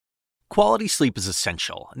Quality sleep is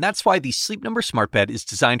essential, and that's why the Sleep Number Smart Bed is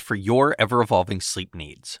designed for your ever-evolving sleep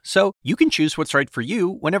needs. So you can choose what's right for you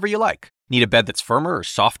whenever you like. Need a bed that's firmer or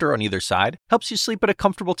softer on either side? Helps you sleep at a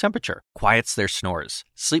comfortable temperature. Quiets their snores.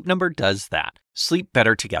 Sleep Number does that. Sleep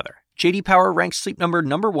better together. J.D. Power ranks Sleep Number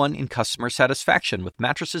 #1 in customer satisfaction with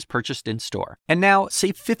mattresses purchased in-store. And now,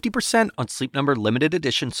 save 50% on Sleep Number limited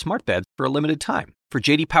edition smart beds for a limited time. For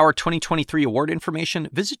J.D. Power 2023 award information,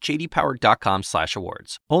 visit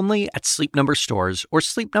jdpower.com/awards. Only at Sleep Number stores or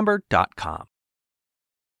sleepnumber.com.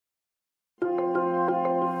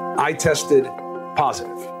 I tested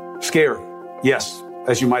positive. Scary. Yes,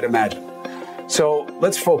 as you might imagine. So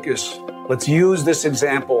let's focus. Let's use this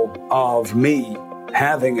example of me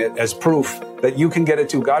having it as proof that you can get it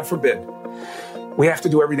too. God forbid. We have to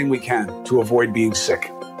do everything we can to avoid being sick.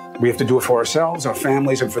 We have to do it for ourselves, our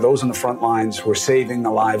families, and for those on the front lines who are saving the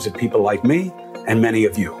lives of people like me and many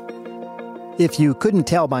of you. If you couldn't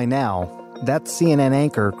tell by now, that's CNN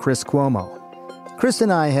anchor Chris Cuomo. Chris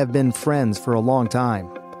and I have been friends for a long time.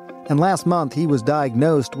 And last month, he was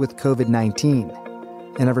diagnosed with COVID-19.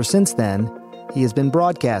 And ever since then, he has been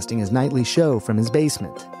broadcasting his nightly show from his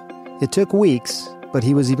basement. It took weeks, but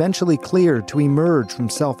he was eventually cleared to emerge from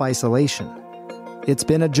self-isolation. It's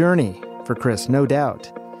been a journey for Chris, no doubt.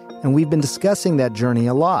 And we've been discussing that journey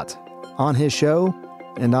a lot, on his show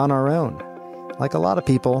and on our own. Like a lot of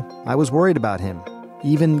people, I was worried about him,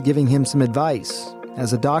 even giving him some advice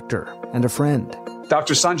as a doctor and a friend.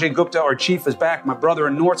 Dr. Sanjay Gupta, our chief, is back, my brother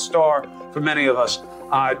and North Star for many of us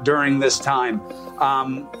during this time.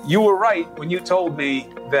 You were right when you told me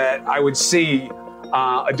that I would see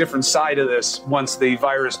a different side of this once the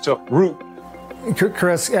virus took root.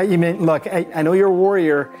 Chris, you mean, look, I know you're a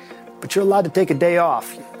warrior, but you're allowed to take a day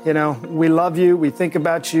off. You know, we love you, we think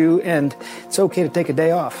about you, and it's okay to take a day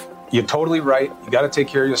off. You're totally right. You got to take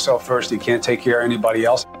care of yourself first. You can't take care of anybody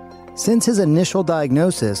else. Since his initial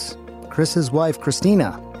diagnosis, Chris's wife,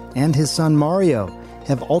 Christina, and his son, Mario,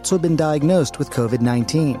 have also been diagnosed with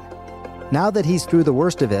COVID-19. Now that he's through the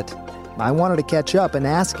worst of it, I wanted to catch up and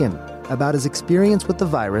ask him about his experience with the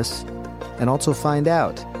virus and also find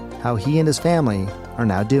out how he and his family are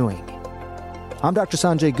now doing. I'm Dr.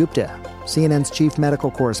 Sanjay Gupta, CNN's chief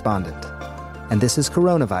medical correspondent, and this is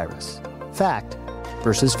Coronavirus, Fact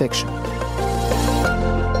versus Fiction.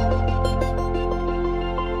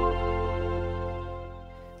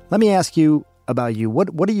 Let me ask you about you.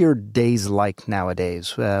 What are your days like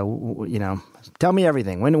nowadays? Tell me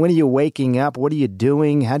everything. When are you waking up? What are you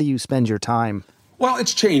doing? How do you spend your time? Well,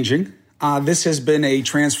 it's changing. This has been a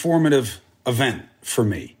transformative event for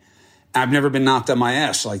me. I've never been knocked on my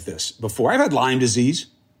ass like this before. I've had Lyme disease.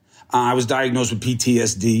 I was diagnosed with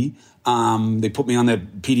PTSD. They put me on the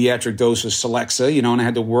pediatric dose of Celexa, and I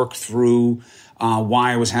had to work through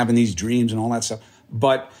why I was having these dreams and all that stuff.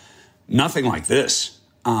 But nothing like this.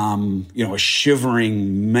 A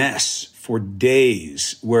shivering mess for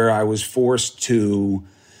days where I was forced to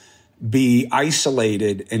be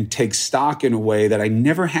isolated and take stock in a way that I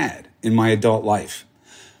never had in my adult life.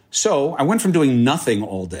 So I went from doing nothing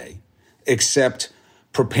all day except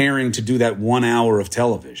preparing to do that 1 hour of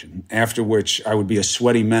television, after which I would be a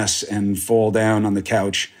sweaty mess and fall down on the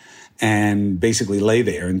couch and basically lay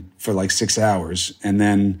there for like 6 hours and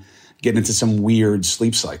then get into some weird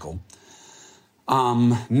sleep cycle.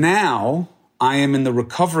 Now I am in the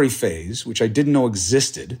recovery phase, which I didn't know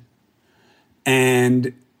existed,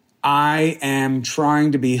 and I am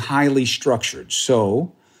trying to be highly structured.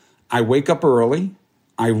 So I wake up early,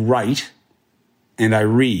 I write, and I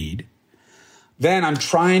read. Then I'm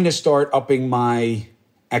trying to start upping my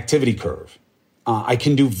activity curve. I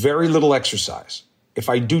can do very little exercise. If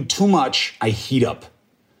I do too much, I heat up.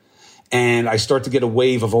 And I start to get a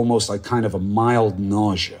wave of almost like kind of a mild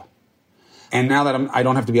nausea. And now that I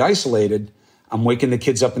don't have to be isolated, I'm waking the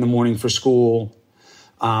kids up in the morning for school,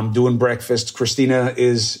 doing breakfast. Christina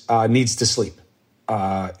needs to sleep.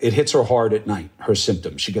 It hits her hard at night, her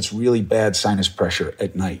symptoms. She gets really bad sinus pressure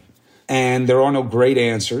at night. And there are no great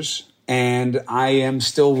answers. And I am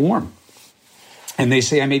still warm. And they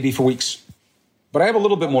say I may be for weeks. But I have a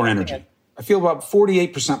little bit more energy. I feel about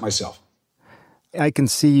 48% myself. I can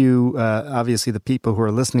see you, obviously the people who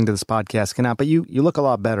are listening to this podcast cannot, but you look a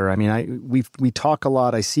lot better. I mean, we talk a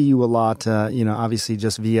lot. I see you a lot, obviously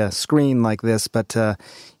just via screen like this, but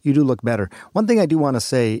you do look better. One thing I do want to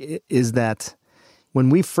say is that when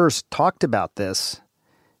we first talked about this,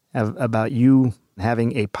 about you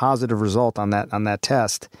having a positive result on that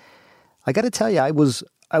test, I got to tell you, I was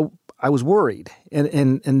worried.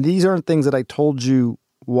 And these aren't things that I told you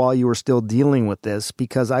while you were still dealing with this,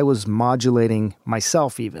 because I was modulating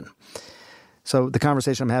myself even. So the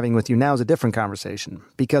conversation I'm having with you now is a different conversation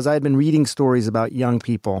because I had been reading stories about young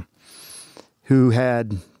people who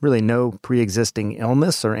had really no pre-existing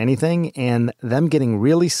illness or anything, and them getting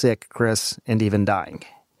really sick, Chris, and even dying.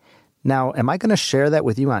 Now, am I going to share that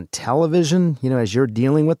with you on television, as you're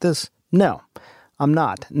dealing with this? No, I'm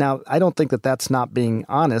not. Now, I don't think that that's not being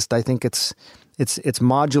honest. I think it's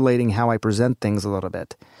modulating how I present things a little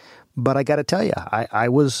bit. But I got to tell you, I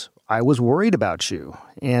was worried about you,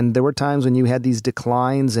 and there were times when you had these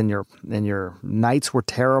declines, and your nights were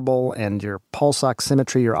terrible, and your pulse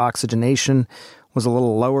oximetry, your oxygenation was a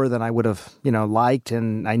little lower than I would have, liked,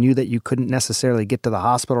 and I knew that you couldn't necessarily get to the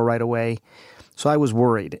hospital right away. So I was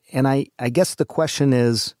worried. And I guess the question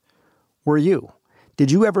is, were you? Did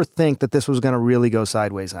you ever think that this was going to really go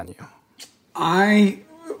sideways on you?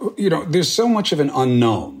 There's so much of an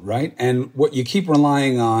unknown, right? And what you keep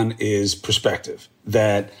relying on is perspective,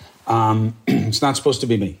 that it's not supposed to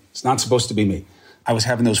be me. It's not supposed to be me. I was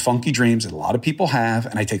having those funky dreams that a lot of people have,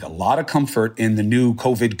 and I take a lot of comfort in the new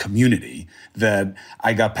COVID community that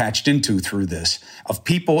I got patched into through this. Of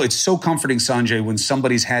people, it's so comforting, Sanjay, when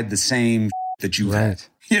somebody's had the same that you've had.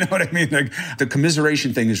 You know what I mean? Like, the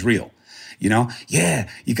commiseration thing is real. Yeah,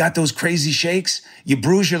 you got those crazy shakes? You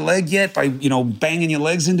bruise your leg yet by, banging your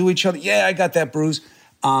legs into each other? Yeah, I got that bruise.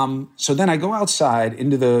 So then I go outside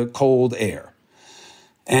into the cold air.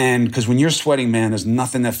 And because when you're sweating, man, there's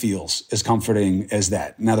nothing that feels as comforting as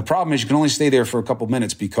that. Now, the problem is you can only stay there for a couple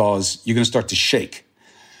minutes because you're going to start to shake.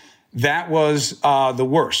 That was the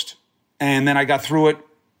worst. And then I got through it.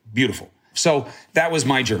 Beautiful. So that was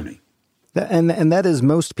my journey. And that is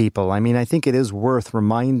most people. I mean, I think it is worth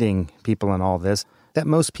reminding people in all this that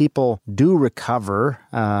most people do recover.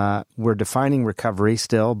 We're defining recovery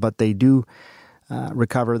still, but they do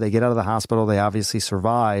recover. They get out of the hospital. They obviously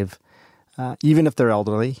survive, even if they're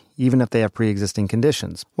elderly, even if they have pre-existing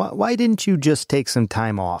conditions. Why didn't you just take some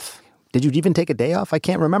time off? Did you even take a day off? I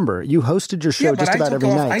can't remember. You hosted your show just about every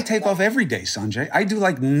night. I take off every day, Sanjay. I do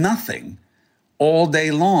nothing all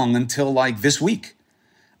day long until this week.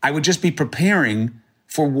 I would just be preparing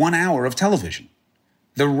for 1 hour of television.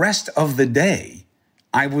 The rest of the day,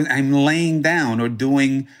 I'm laying down or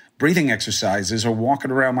doing breathing exercises or walking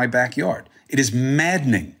around my backyard. It is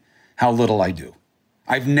maddening how little I do.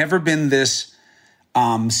 I've never been this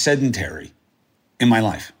sedentary in my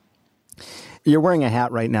life. You're wearing a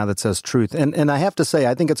hat right now that says truth. And I have to say,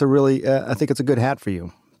 I think it's a good hat for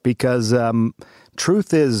you because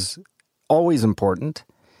truth is always important.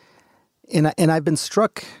 And I've been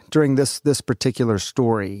struck during this particular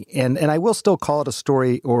story, and I will still call it a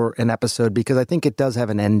story or an episode because I think it does have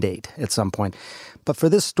an end date at some point. But for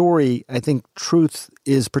this story, I think truth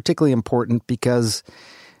is particularly important because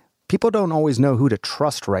people don't always know who to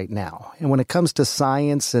trust right now. And when it comes to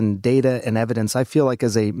science and data and evidence, I feel like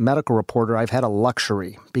as a medical reporter, I've had a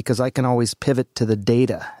luxury because I can always pivot to the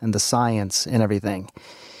data and the science and everything.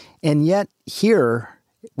 And yet here,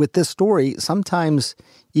 with this story, sometimes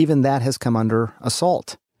even that has come under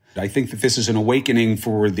assault. I think that this is an awakening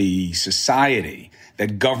for the society,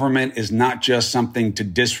 that government is not just something to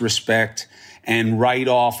disrespect and write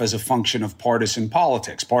off as a function of partisan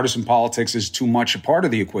politics. Partisan politics is too much a part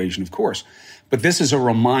of the equation, of course. But this is a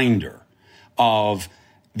reminder of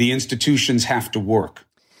the institutions have to work.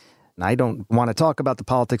 I don't want to talk about the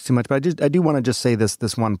politics too much, but I do want to just say this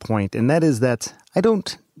one point, and that is that I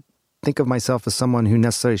don't think of myself as someone who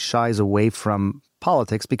necessarily shies away from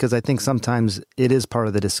politics because I think sometimes it is part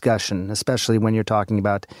of the discussion, especially when you're talking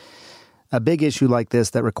about a big issue like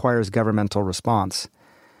this that requires governmental response.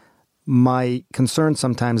 My concern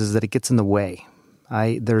sometimes is that it gets in the way.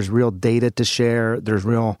 There's real data to share. There's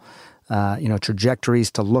real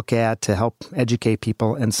trajectories to look at to help educate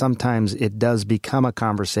people. And sometimes it does become a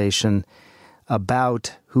conversation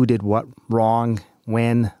about who did what wrong,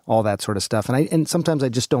 when, all that sort of stuff. And sometimes I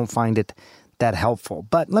just don't find it that helpful.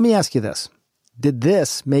 But let me ask you this. Did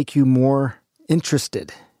this make you more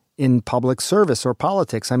interested in public service or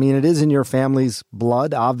politics? I mean, it is in your family's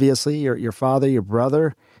blood, obviously, your father, your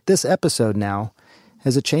brother. This episode now,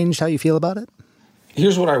 has it changed how you feel about it?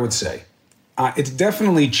 Here's what I would say. It's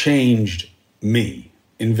definitely changed me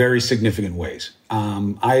in very significant ways.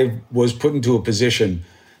 I was put into a position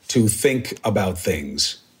to think about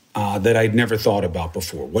things that I'd never thought about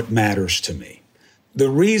before. What matters to me? The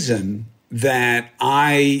reason that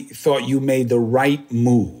I thought you made the right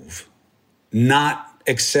move not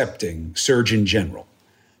accepting Surgeon General,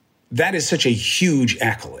 that is such a huge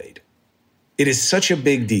accolade. It is such a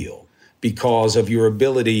big deal because of your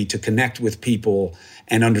ability to connect with people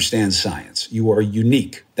and understand science. You are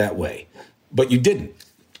unique that way, but you didn't.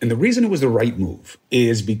 And the reason it was the right move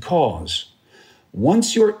is because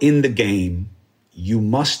once you're in the game, you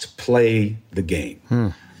must play the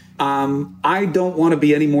game. I don't want to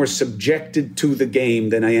be any more subjected to the game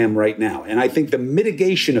than I am right now. And I think the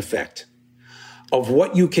mitigation effect of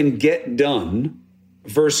what you can get done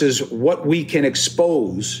versus what we can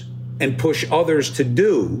expose and push others to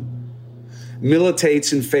do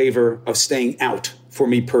militates in favor of staying out for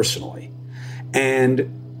me personally.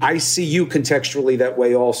 And I see you contextually that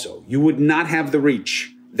way also. You would not have the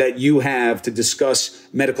reach that you have to discuss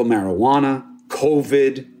medical marijuana,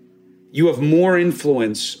 COVID. You have more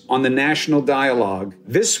influence on the national dialogue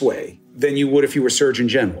this way than you would if you were Surgeon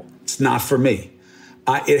General. It's not for me.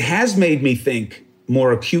 It has made me think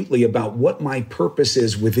more acutely about what my purpose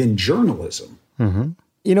is within journalism. Mm-hmm.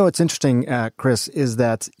 You know, what's interesting, Chris, is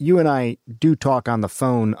that you and I do talk on the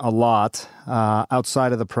phone a lot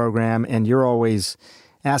outside of the program, and you're always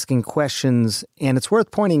asking questions. And it's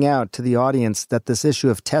worth pointing out to the audience that this issue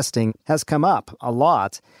of testing has come up a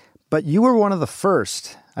lot. But you were one of the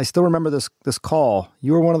first. I still remember this call.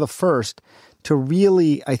 You were one of the first to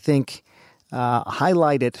really, I think,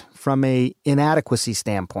 highlight it from a inadequacy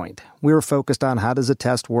standpoint. We were focused on how does a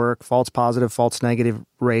test work, false positive, false negative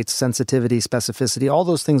rates, sensitivity, specificity, all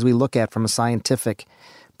those things we look at from a scientific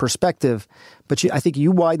perspective. But I think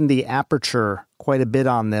you widened the aperture quite a bit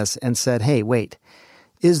on this and said, hey, wait,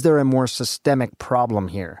 is there a more systemic problem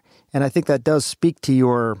here? And I think that does speak to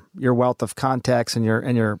your wealth of context and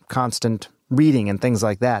your constant reading and things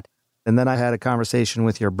like that. And then I had a conversation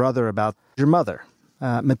with your brother about your mother,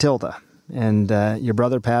 Matilda. And your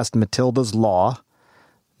brother passed Matilda's Law,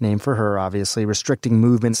 named for her, obviously, restricting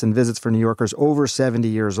movements and visits for New Yorkers over 70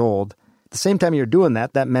 years old. At the same time you're doing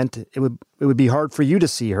that, that meant it would be hard for you to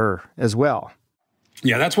see her as well.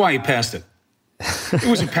 Yeah, that's why he passed it. It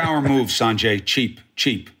was a power move, Sanjay.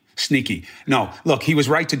 Cheap, sneaky. No, look, he was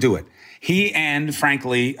right to do it. He and,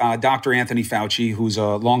 frankly, Dr. Anthony Fauci, who's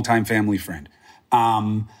a longtime family friend,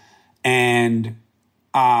 and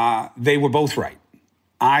they were both right.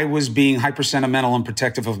 I was being hyper-sentimental and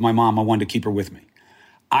protective of my mom. I wanted to keep her with me.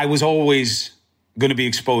 I was always going to be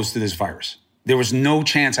exposed to this virus. There was no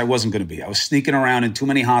chance I wasn't going to be. I was sneaking around in too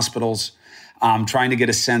many hospitals, trying to get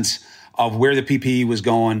a sense of where the PPE was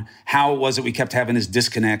going, how it was that we kept having this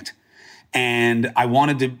disconnect. And I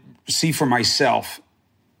wanted to see for myself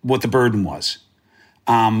what the burden was,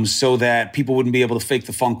 so that people wouldn't be able to fake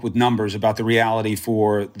the funk with numbers about the reality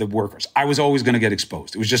for the workers. I was always going to get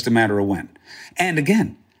exposed. It was just a matter of when. And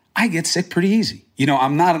again, I get sick pretty easy.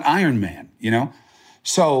 I'm not an Iron Man,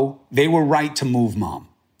 So they were right to move mom.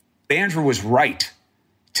 Andrew was right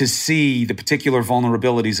to see the particular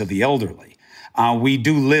vulnerabilities of the elderly. We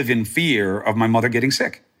do live in fear of my mother getting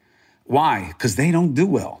sick. Why? Because they don't do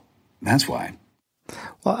well. That's why.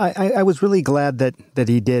 Well, I was really glad that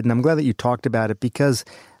he did, and I'm glad that you talked about it, because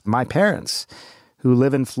my parents, who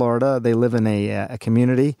live in Florida, they live in a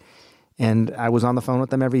community, and I was on the phone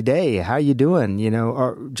with them every day. How you doing?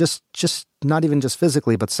 Or just not even just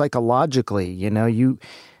physically, but psychologically.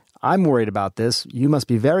 I'm worried about this. You must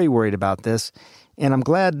be very worried about this, and I'm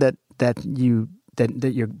glad that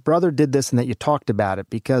your brother did this and that you talked about it,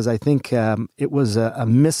 because I think it was a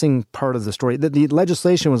missing part of the story. The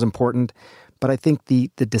legislation was important, but I think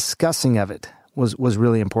the discussing of it was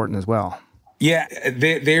really important as well. Yeah,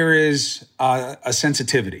 there is a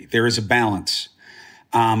sensitivity. There is a balance.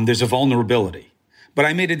 There's a vulnerability. But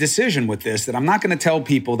I made a decision with this that I'm not going to tell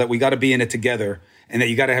people that we got to be in it together and that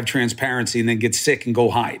you got to have transparency and then get sick and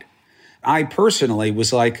go hide. I personally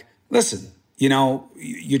was like, listen,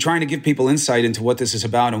 you're trying to give people insight into what this is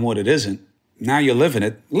about and what it isn't. Now you're living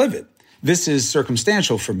it, live it. This is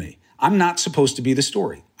circumstantial for me. I'm not supposed to be the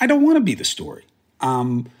story. I don't want to be the story.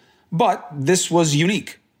 But this was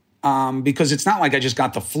unique because it's not like I just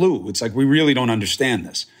got the flu. It's like we really don't understand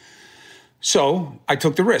this. So I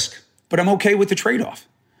took the risk, but I'm okay with the trade-off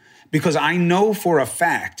because I know for a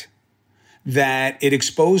fact that it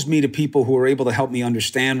exposed me to people who were able to help me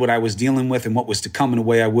understand what I was dealing with and what was to come in a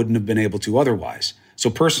way I wouldn't have been able to otherwise. So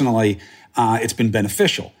personally, it's been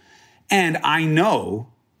beneficial. And I know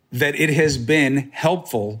that it has been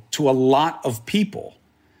helpful to a lot of people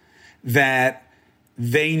that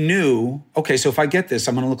they knew, okay, so if I get this,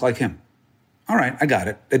 I'm going to look like him. All right, I got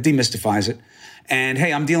it. That demystifies it. And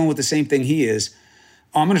hey, I'm dealing with the same thing he is.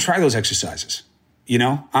 Oh, I'm going to try those exercises.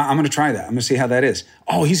 I'm going to try that. I'm going to see how that is.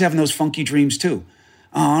 Oh, he's having those funky dreams too.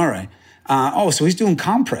 Oh, all right. So he's doing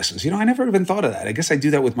compresses. I never even thought of that. I guess I do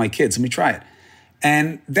that with my kids. Let me try it.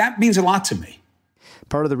 And that means a lot to me.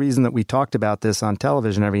 Part of the reason that we talked about this on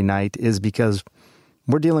television every night is because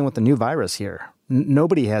we're dealing with a new virus here.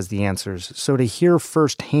 Nobody has the answers. So to hear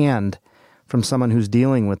firsthand from someone who's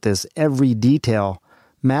dealing with this, every detail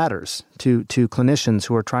matters to clinicians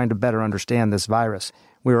who are trying to better understand this virus.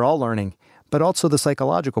 We're all learning, but also the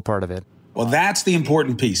psychological part of it. Well, that's the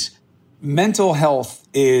important piece. Mental health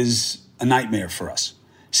is a nightmare for us.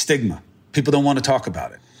 Stigma. People don't want to talk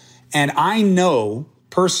about it. And I know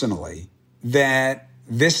personally that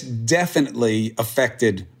this definitely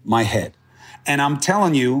affected my head. And I'm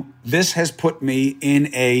telling you, this has put me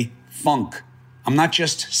in a funk. I'm not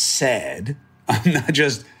just sad. I'm not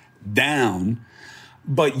just down.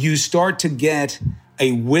 But you start to get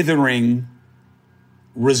a withering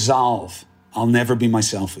resolve. I'll never be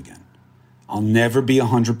myself again. I'll never be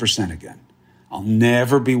 100% again. I'll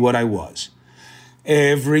never be what I was.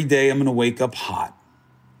 Every day I'm going to wake up hot.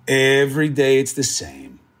 Every day it's the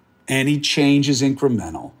same. Any change is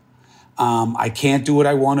incremental. I can't do what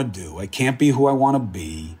I want to do. I can't be who I want to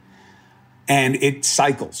be. And it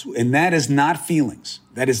cycles. And that is not feelings.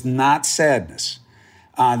 That is not sadness.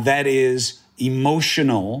 That is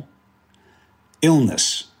emotional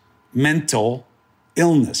illness, mental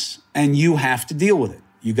illness. And you have to deal with it.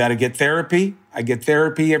 You got to get therapy. I get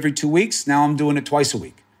therapy every 2 weeks. Now I'm doing it twice a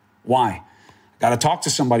week. Why? I got to talk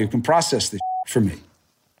to somebody who can process this for me.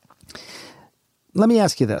 Let me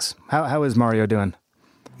ask you this. How is Mario doing?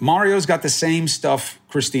 Mario's got the same stuff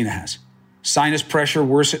Christina has. Sinus pressure,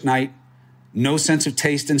 worse at night, no sense of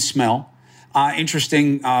taste and smell.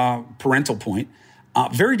 Interesting parental point.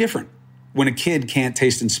 Very different when a kid can't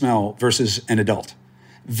taste and smell versus an adult.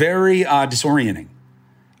 Very disorienting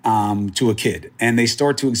to a kid. And they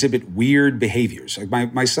start to exhibit weird behaviors.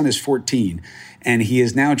 Like my son is 14, and he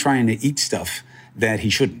is now trying to eat stuff that he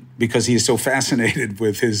shouldn't because he is so fascinated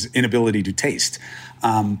with his inability to taste.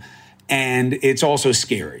 And it's also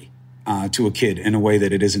scary to a kid in a way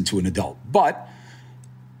that it isn't to an adult. But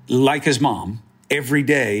like his mom, every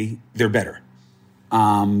day they're better.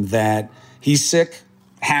 That he's sick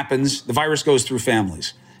happens. The virus goes through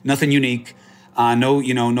families. Nothing unique. No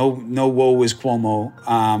woe is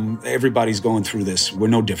Cuomo. Everybody's going through this. We're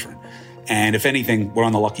no different. And if anything, we're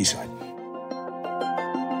on the lucky side.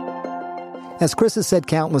 As Chris has said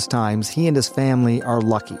countless times, he and his family are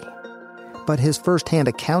lucky. But his firsthand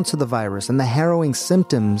accounts of the virus and the harrowing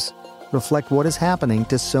symptoms reflect what is happening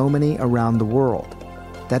to so many around the world.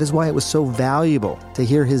 That is why it was so valuable to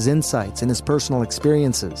hear his insights and his personal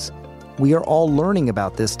experiences. We are all learning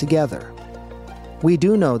about this together. We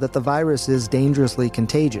do know that the virus is dangerously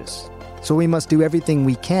contagious, so we must do everything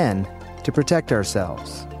we can to protect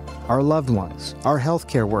ourselves, our loved ones, our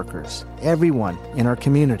healthcare workers, everyone in our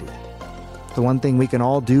community. The one thing we can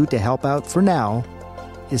all do to help out for now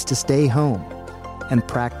is to stay home and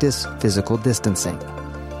practice physical distancing.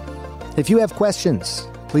 If you have questions,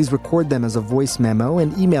 please record them as a voice memo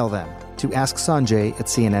and email them to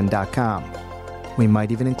asksanjay@cnn.com. We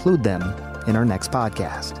might even include them in our next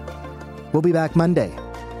podcast. We'll be back Monday.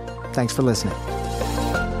 Thanks for listening.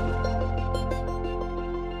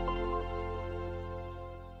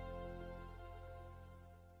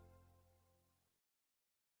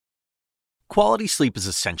 Quality sleep is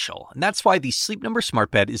essential, and that's why the Sleep Number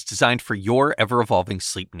Smart Bed is designed for your ever-evolving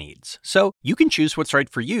sleep needs. So you can choose what's right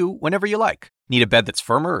for you whenever you like. Need a bed that's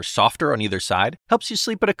firmer or softer on either side? Helps you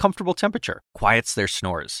sleep at a comfortable temperature. Quiets their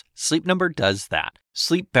snores. Sleep Number does that.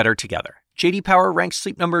 Sleep better together. J.D. Power ranks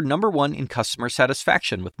Sleep Number #1 in customer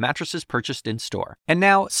satisfaction with mattresses purchased in-store. And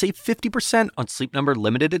now, save 50% on Sleep Number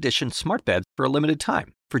limited edition smart beds for a limited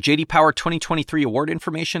time. For J.D. Power 2023 award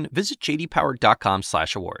information, visit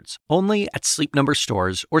jdpower.com/awards. Only at Sleep Number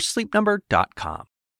stores or sleepnumber.com.